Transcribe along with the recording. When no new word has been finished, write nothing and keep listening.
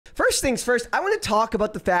First things first, I want to talk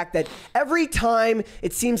about the fact that every time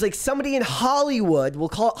it seems like somebody in Hollywood, we'll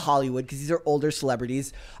call it Hollywood because these are older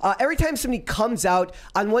celebrities, every time somebody comes out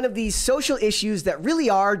on one of these social issues that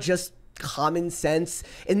really are just common sense.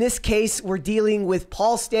 In this case, we're dealing with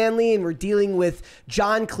Paul Stanley and we're dealing with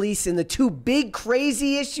John Cleese, and the two big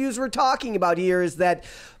crazy issues we're talking about here is that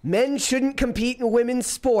men shouldn't compete in women's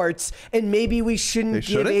sports, and maybe we shouldn't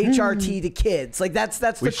give HRT to kids. Like that's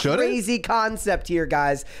the crazy concept here,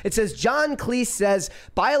 guys. It says John Cleese says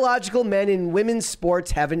biological men in women's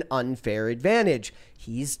sports have an unfair advantage.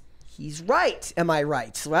 He's right. Am I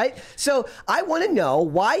right? Right? So I want to know,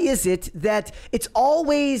 why is it that it's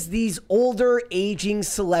always these older, aging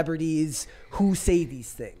celebrities who say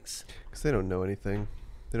these things? Because they don't know anything.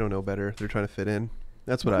 They don't know better. They're trying to fit in.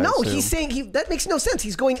 That's what I No, assume. he's saying that makes no sense.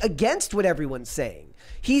 He's going against what everyone's saying.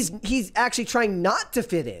 He's actually trying not to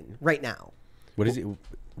fit in right now. What is it?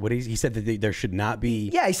 He said that there should not be.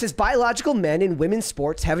 Yeah, he says biological men in women's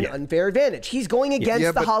sports have an unfair advantage. He's going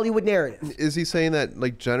against the Hollywood narrative. Is he saying that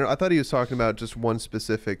like general? I thought he was talking about just one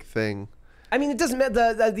specific thing. I mean, it doesn't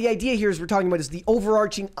matter. The idea here is we're talking about is the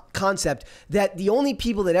overarching concept that the only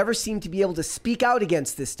people that ever seem to be able to speak out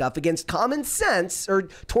against this stuff, against common sense or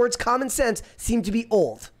towards common sense, seem to be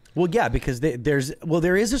old. Well, yeah, because there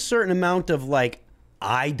is a certain amount of like,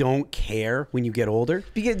 I don't care when you get older.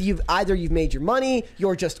 Because you've made your money,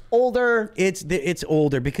 you're just older. It's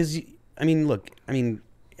older because, I mean, look, I'm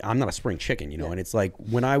not a spring chicken, you know, and it's like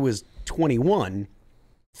when I was 21,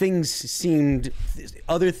 things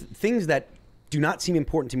that do not seem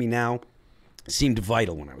important to me now seemed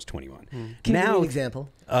vital when I was 21. Can you give me an example?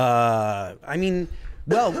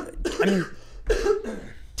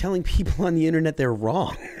 Telling people on the internet they're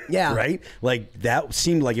wrong. Yeah. Right? Like that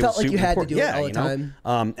seemed like it was super like you had important. to do it all the time.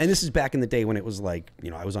 And this is back in the day when it was like, you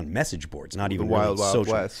know, I was on message boards, not even the Wild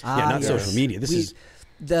social. West. Yeah, not social media.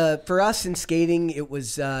 For us in skating, it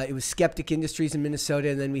was Skeptic Industries in Minnesota,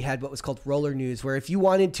 and then we had what was called Roller News, where if you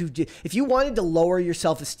wanted to lower your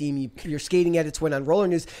self-esteem, your skating edits went on Roller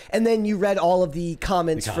News, and then you read all of the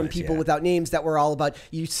comments from people without names that were all about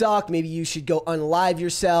you suck, maybe you should go unalive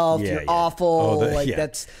yourself, you're awful.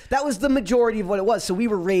 That was the majority of what it was. So we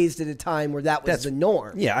were raised at a time where that was the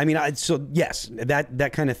norm. Yeah, I mean, yes,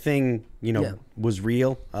 that kind of thing, you know, was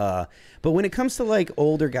real. But when it comes to like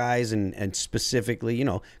older guys and specifically, you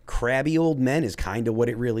know, crabby old men is kind of what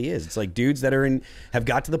it really is. It's like dudes that have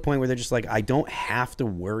got to the point where they're just like, I don't have to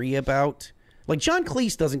worry about. Like John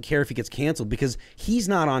Cleese doesn't care if he gets canceled because he's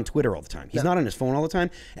not on Twitter all the time. He's not on his phone all the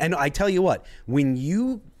time. And I tell you what, when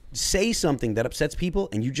you say something that upsets people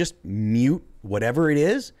and you just mute whatever it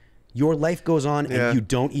is, your life goes on and you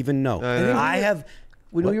don't even know.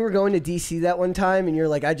 When we were going to DC that one time, and you're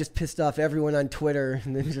like, I just pissed off everyone on Twitter,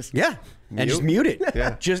 and then just and just mute it,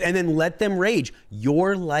 and then let them rage.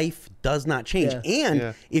 Your life does not change,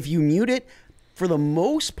 and if you mute it, for the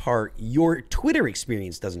most part, your Twitter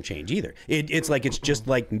experience doesn't change either. It's just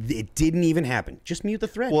like it didn't even happen. Just mute the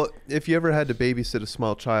thread. Well, if you ever had to babysit a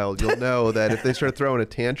small child, you'll know that if they start throwing a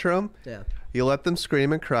tantrum. You let them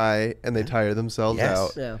scream and cry, and they tire themselves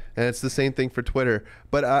out. Yeah. And it's the same thing for Twitter.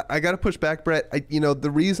 But I got to push back, Brett.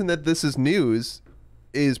 The reason that this is news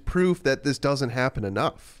is proof that this doesn't happen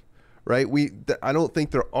enough, right? I don't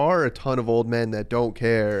think there are a ton of old men that don't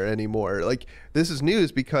care anymore. Like, this is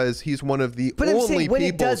news because he's one of the only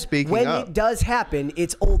people speaking up. When it does happen,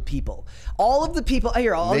 it's old people. All of the people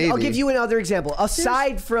here. I'll give you another example.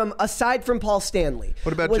 Aside from Paul Stanley.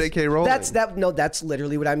 What about J.K. Rowling? That's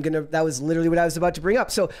literally what that was literally what I was about to bring up.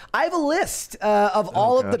 So I have a list of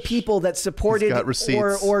all of the people that supported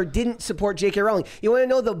or didn't support J.K. Rowling. You want to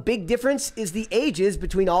know the big difference is the ages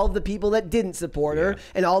between all of the people that didn't support her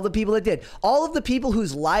and all the people that did. All of the people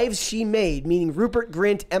whose lives she made, meaning Rupert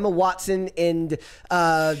Grint, Emma Watson, and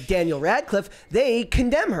Daniel Radcliffe, they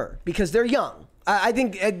condemn her because they're young. I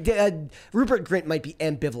think Rupert Grint might be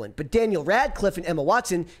ambivalent, but Daniel Radcliffe and Emma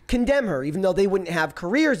Watson condemn her, even though they wouldn't have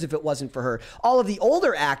careers if it wasn't for her. All of the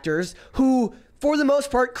older actors who, for the most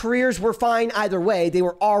part, careers were fine either way. They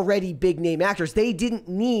were already big name actors. They didn't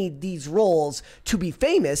need these roles to be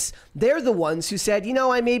famous. They're the ones who said,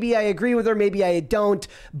 maybe I agree with her, maybe I don't,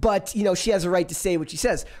 but she has a right to say what she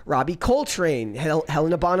says. Robbie Coltrane,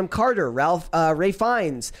 Helena Bonham Carter, Ray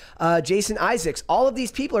Fiennes, Jason Isaacs. All of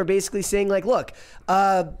these people are basically saying, like, look,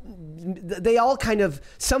 they all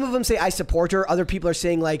some of them say I support her. Other people are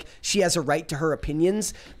saying like she has a right to her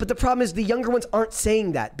opinions. But the problem is the younger ones aren't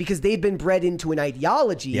saying that because they've been bred into an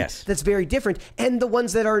ideology that's very different. And the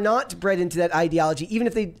ones that are not bred into that ideology, even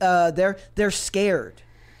if they're scared.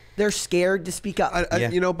 They're scared to speak up.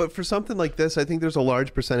 But for something like this, I think there's a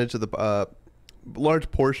large percentage of the large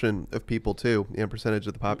portion of people too, percentage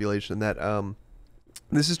of the population, that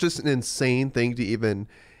this is just an insane thing to even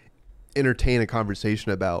entertain a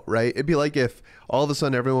conversation about, right? It'd be like if all of a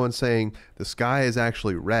sudden everyone's saying the sky is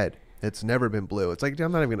actually red. It's never been blue. It's like,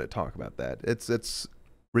 I'm not even going to talk about that. It's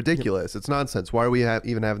ridiculous. It's nonsense. Why are we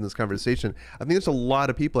even having this conversation? I think there's a lot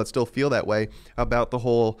of people that still feel that way about the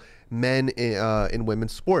whole men in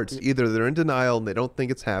women's sports. Either they're in denial and they don't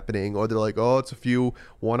think it's happening, or they're like, oh, it's a few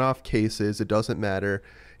one-off cases. It doesn't matter.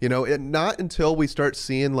 Not until we start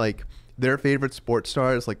seeing like their favorite sports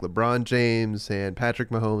stars like LeBron James and Patrick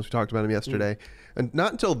Mahomes, we talked about him yesterday, and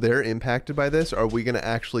not until they're impacted by this are we going to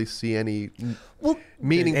actually see any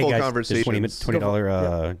meaningful conversations.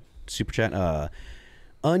 $20 super chat.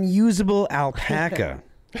 Unusable alpaca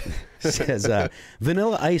says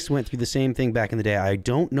Vanilla Ice went through the same thing back in the day. I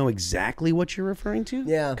don't know exactly what you're referring to.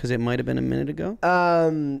 Yeah, because it might have been a minute ago.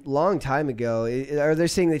 Long time ago. Are they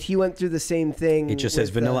saying that he went through the same thing? It just says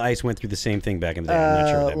Vanilla Ice went through the same thing back in the day. I'm not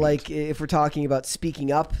sure what that like means. If we're talking about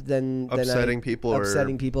speaking up, then upsetting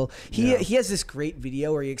people. He has this great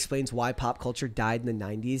video where he explains why pop culture died in the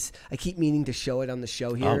 90s. I keep meaning to show it on the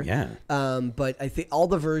show here. Oh yeah. But I think all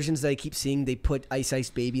the versions that I keep seeing, they put Ice Ice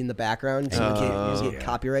Baby in the background so you get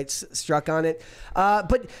copyrights struck on it.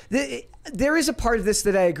 But there is a part of this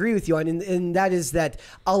that I agree with you on, and that is that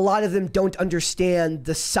a lot of them don't understand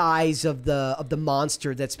the size of the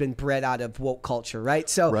monster that's been bred out of woke culture, right?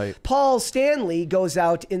 So Paul Stanley goes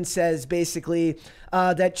out and says basically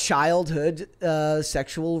that childhood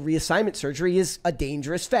sexual reassignment surgery is a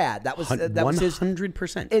dangerous fad. That was his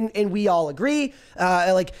 100%. And we all agree.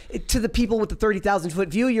 To the people with the 30,000-foot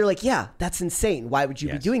view, you're like, yeah, that's insane. Why would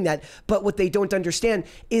you be doing that? But what they don't understand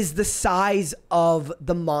is the size of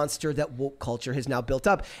the monster that woke culture has now built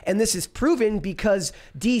up. And this is proven because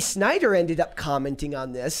Dee Snider ended up commenting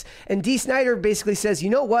on this. And Dee Snider basically says, you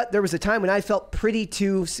know what? There was a time when I felt pretty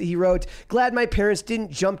too, he wrote, glad my parents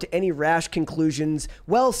didn't jump to any rash conclusions.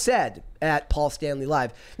 Well said, at Paul Stanley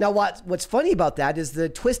Live. Now, what's funny about that is the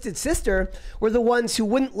Twisted Sister were the ones who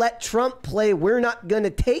wouldn't let Trump play We're Not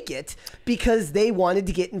Gonna Take It because they wanted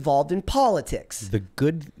to get involved in politics. The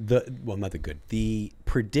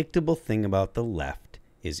predictable thing about the left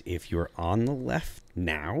is if you're on the left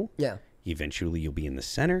now, eventually you'll be in the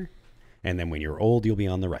center, and then when you're old, you'll be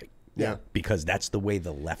on the right. Yeah. Because that's the way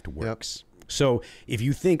the left works. Yep. So if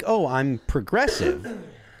you think, oh, I'm progressive,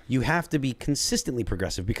 you have to be consistently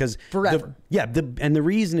progressive because forever. And the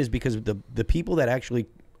reason is because the people that actually,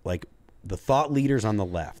 like the thought leaders on the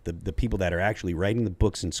left, the people that are actually writing the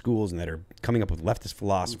books in schools and that are coming up with leftist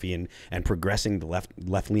philosophy and progressing the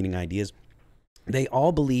left-leaning ideas, they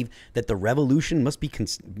all believe that the revolution must be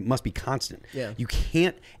constant. Yeah. You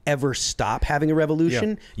can't ever stop having a revolution.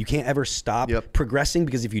 Yeah. You can't ever stop progressing,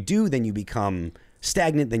 because if you do, then you become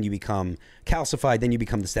stagnant, then you become calcified, then you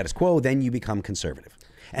become the status quo, then you become conservative.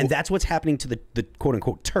 And that's what's happening to the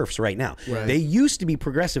quote-unquote TERFs right now. Right. They used to be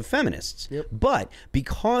progressive feminists, but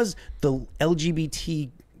because the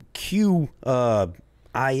LGBTQ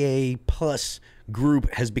IA plus group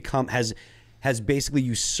has basically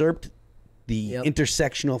usurped the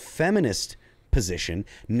intersectional feminist position,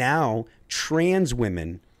 now trans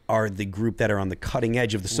women are the group that are on the cutting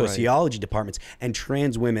edge of the sociology departments, and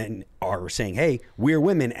trans women are saying, hey, we're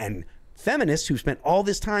women, and feminists who spent all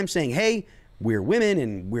this time saying, hey, we're women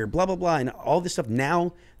and we're blah, blah, blah, and all this stuff,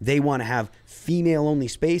 now they want to have female-only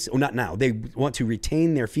space, or not now, they want to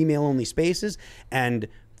retain their female-only spaces, and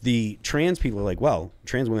the trans people are like, well,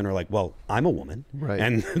 trans women are like, well, I'm a woman. Right.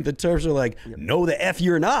 And the TERFs are like, no, the F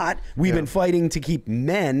you're not. We've been fighting to keep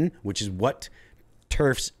men, which is what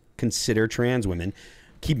TERFs consider trans women,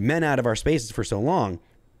 keep men out of our spaces for so long.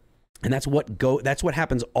 And that's what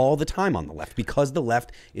happens all the time on the left, because the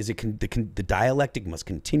left is the dialectic must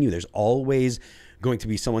continue. There's always going to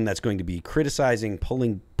be someone that's going to be criticizing,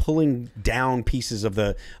 pulling down pieces of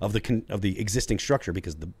the existing structure,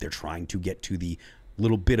 because they're trying to get to the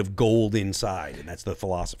little bit of gold inside, and that's the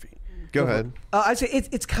philosophy. Go ahead. I'd say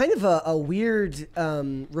it's kind of a weird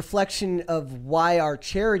reflection of why our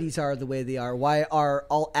charities are the way they are, why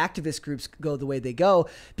all activist groups go the way they go,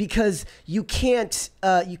 because you can't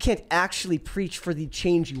actually preach for the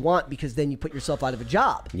change you want, because then you put yourself out of a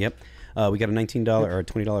job. Yep. We got a $19 or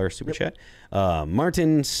 $20 super chat.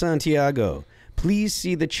 Martin Santiago. Please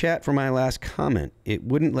see the chat for my last comment. It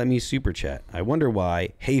wouldn't let me super chat. I wonder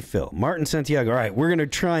why. Hey, Phil. Martin Santiago. All right, we're going to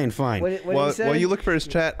try and find. What did he say? While you look for his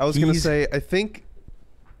chat, I was going to say, I think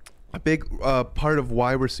a big part of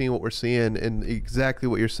why we're seeing what we're seeing, and exactly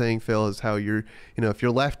what you're saying, Phil, is how you're, if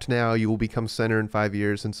you're left now, you will become center in 5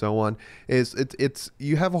 years and so on. It's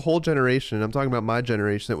you have a whole generation. I'm talking about my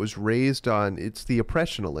generation that was raised on, it's the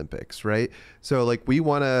oppression Olympics, right? So like we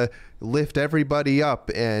want to lift everybody up,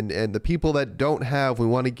 and the people that don't have, we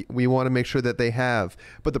want to make sure that they have.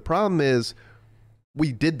 But the problem is,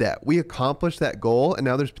 we did that. We accomplished that goal, and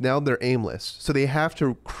now they're aimless. So they have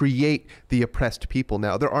to create the oppressed people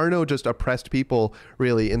now. There are no just oppressed people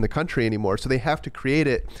really in the country anymore. So they have to create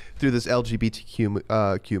it through this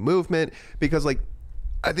LGBTQ movement, because like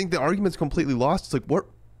I think the argument's completely lost. It's like, what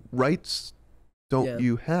rights don't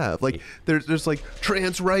you have? Like there's like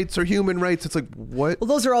trans rights or human rights. It's like, what? Well,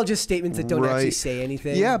 those are all just statements that don't actually say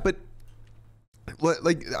anything. Yeah, but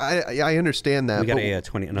like I understand that. We got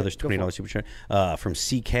another $20 super chat from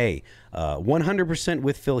CK. 100%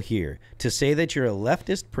 with Phil here. To say that you're a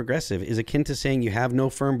leftist progressive is akin to saying you have no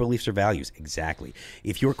firm beliefs or values. Exactly.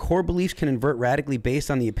 If your core beliefs can invert radically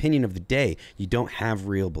based on the opinion of the day, you don't have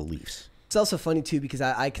real beliefs. It's also funny too, because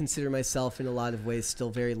I consider myself in a lot of ways still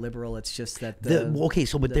very liberal. It's just that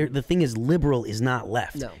the thing is, liberal is not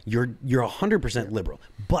left. No. You're 100% liberal,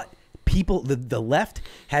 but people, the left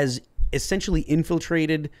has essentially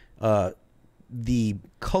infiltrated the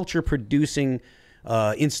culture producing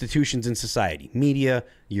institutions in society, media,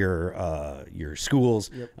 your schools,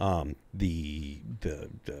 the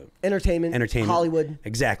entertainment, Hollywood.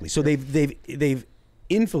 Exactly. So they've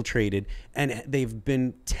infiltrated, and they've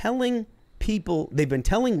been telling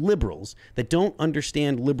liberals that don't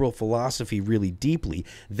understand liberal philosophy really deeply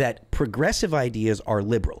that progressive ideas are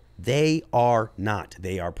liberal. They are not.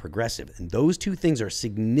 They are progressive. And those two things are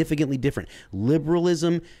significantly different.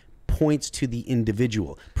 Liberalism points to the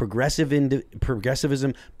individual.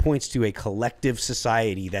 Progressivism points to a collective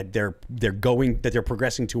society that they're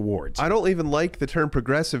progressing towards. I don't even like the term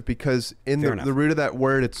progressive, because in the root of that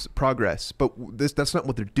word, it's progress. But that's not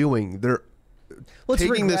what they're doing. They're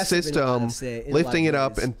taking the system, lifting it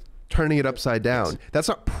up, and turning it upside down. Yes. That's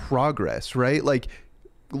not progress, right? Like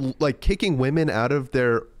kicking women out of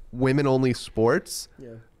their women-only sports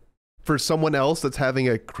for someone else that's having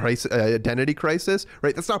a identity crisis,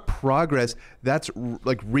 right? That's not progress. That's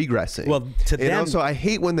like regressing. Well, to them, so I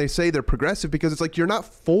hate when they say they're progressive, because it's like, you're not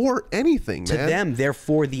for anything, man. To them, they're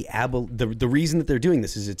for the reason that they're doing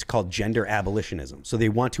this is it's called gender abolitionism. So they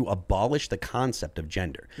want to abolish the concept of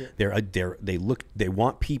gender. Yeah. They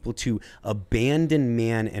want people to abandon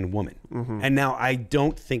man and woman. Mm-hmm. And now I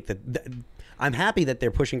don't think that. I'm happy that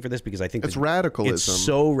they're pushing for this, because I think it's radicalism. It's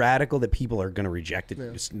so radical that people are going to reject it.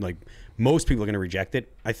 Yeah. It's like most people are going to reject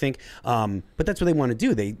it, I think. But that's what they want to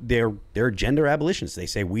do. They're gender abolitionists. They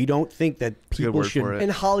say, we don't think that people should.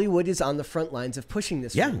 And Hollywood is on the front lines of pushing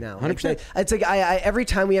this right now. 100%. It's like every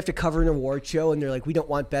time we have to cover an award show, and they're like, we don't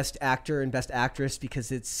want Best Actor and Best Actress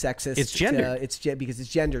because it's sexist. It's gendered. Because it's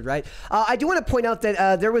gendered, right? I do want to point out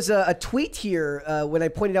that there was a tweet here when I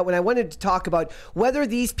wanted to talk about whether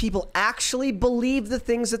these people actually believe the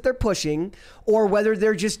things that they're pushing, or whether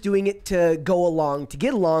they're just doing it to go along, to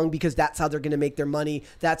get along, because that's how they're going to make their money.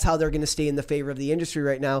 That's how they're going to stay in the favor of the industry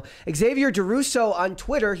right now. Xavier DeRusso on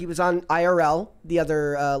Twitter, he was on IRL the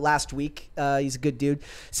other last week. He's a good dude.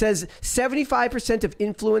 Says 75% of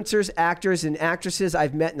influencers, actors, and actresses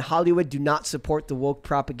I've met in Hollywood do not support the woke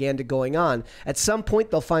propaganda going on. At some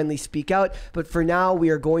point, they'll finally speak out, but for now, we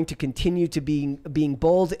are going to continue to being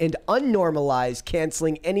bold and unnormalize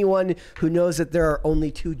canceling anyone who knows that there are only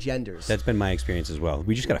two genders. That's been my experience as well.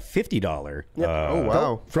 We just got a $50 oh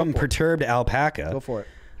wow from Perturbed Alpaca. Go for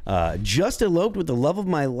it. Just eloped with the love of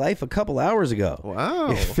my life a couple hours ago.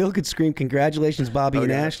 Wow. If Phil could scream congratulations, Bobby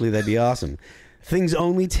and Ashley, that'd be awesome. Things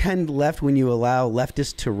only tend left when you allow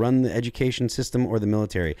leftists to run the education system or the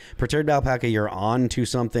military. Perturbed Alpaca, you're on to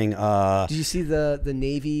something. Did you see the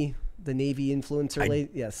Navy influencer?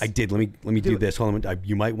 Yes, I did. Let me do this. Hold on.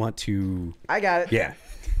 You might want to. I got it. Yeah.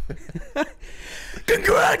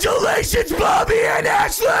 Congratulations, Bobby and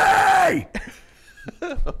Ashley!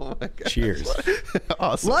 Oh my God. Cheers.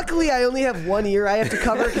 Awesome. Luckily, I only have one ear I have to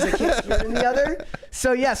cover because I can't hear in the other.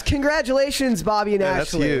 So yes, congratulations, Bobby and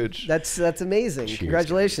Ashley. That's huge. That's amazing. Cheers,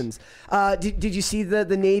 congratulations. Did you see the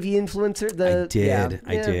Navy influencer? I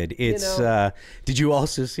did. It's did you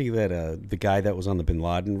also see that the guy that was on the Bin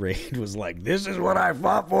Laden raid was like, "This is what I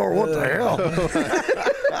fought for. What the hell?"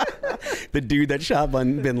 The dude that shot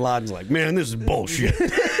Bin Laden's like, "Man, this is bullshit."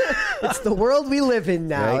 It's the world we live in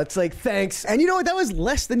now. Right? It's like, thanks. And you know what? That was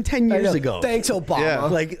less than 10 years ago. Thanks, Obama. Yeah.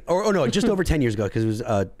 Like, or no, just over 10 years ago, because it was,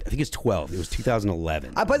 I think it's 12. It was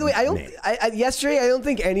 2011. By the way, yesterday, I don't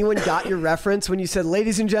think anyone got your reference when you said,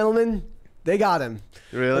 ladies and gentlemen, They got him.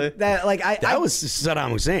 Really? That was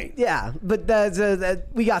Saddam Hussein. Yeah, but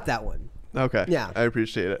we got that one. Okay. Yeah. I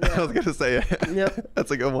appreciate it. Yeah. I was going to say it. Yep.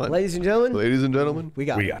 That's a good one. Ladies and gentlemen, we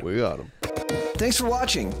got him. Thanks for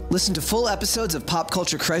watching. Listen to full episodes of Pop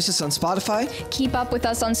Culture Crisis on Spotify. Keep up with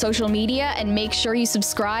us on social media and make sure you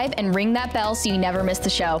subscribe and ring that bell so you never miss the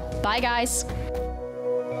show. Bye, guys.